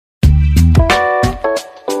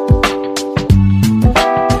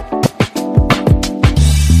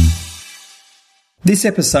This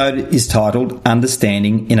episode is titled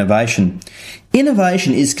Understanding Innovation.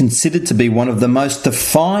 Innovation is considered to be one of the most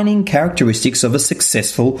defining characteristics of a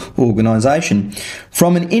successful organisation.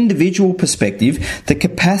 From an individual perspective, the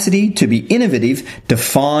capacity to be innovative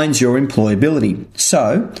defines your employability.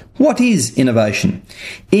 So, what is innovation?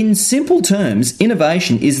 In simple terms,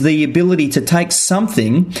 innovation is the ability to take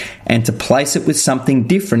something and to place it with something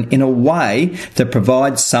different in a way that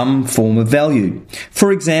provides some form of value.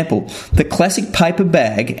 For example, the classic paper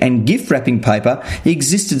bag and gift wrapping paper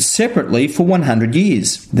existed separately for 100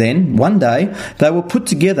 years. Then, one day, they were put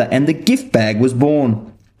together and the gift bag was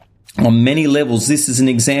born. On many levels, this is an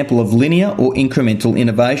example of linear or incremental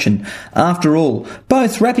innovation. After all,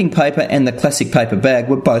 both wrapping paper and the classic paper bag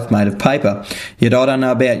were both made of paper. Yet I don't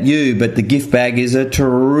know about you, but the gift bag is a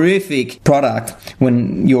terrific product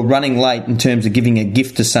when you're running late in terms of giving a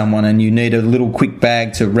gift to someone and you need a little quick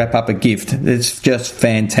bag to wrap up a gift. It's just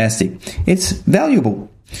fantastic. It's valuable.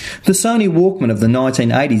 The Sony Walkman of the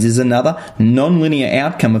 1980s is another non-linear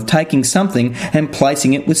outcome of taking something and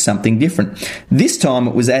placing it with something different. This time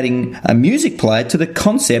it was adding a music player to the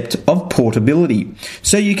concept of portability.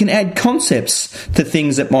 So you can add concepts to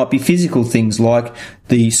things that might be physical things like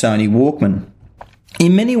the Sony Walkman.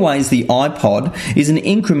 In many ways, the iPod is an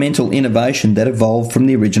incremental innovation that evolved from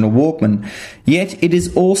the original Walkman, yet it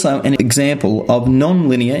is also an example of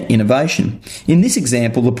non-linear innovation. In this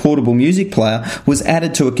example, the portable music player was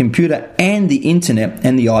added to a computer and the internet,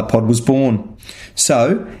 and the iPod was born.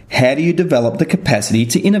 So, how do you develop the capacity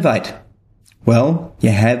to innovate? Well, you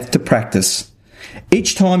have to practice.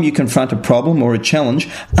 Each time you confront a problem or a challenge,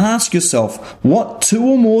 ask yourself, what two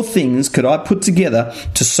or more things could I put together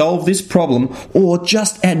to solve this problem or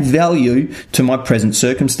just add value to my present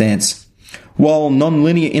circumstance? While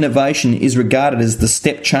non-linear innovation is regarded as the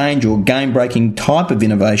step change or game-breaking type of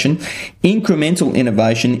innovation, incremental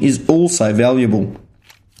innovation is also valuable.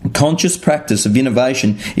 Conscious practice of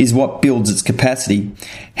innovation is what builds its capacity.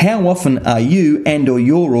 How often are you and or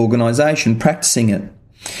your organisation practicing it?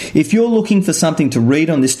 If you're looking for something to read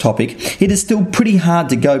on this topic, it is still pretty hard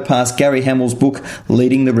to go past Gary Hamel's book,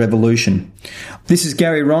 Leading the Revolution. This is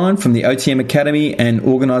Gary Ryan from the OTM Academy and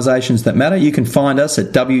Organisations That Matter. You can find us at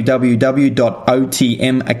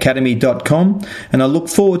www.otmacademy.com, and I look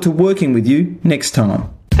forward to working with you next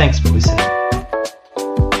time. Thanks for listening.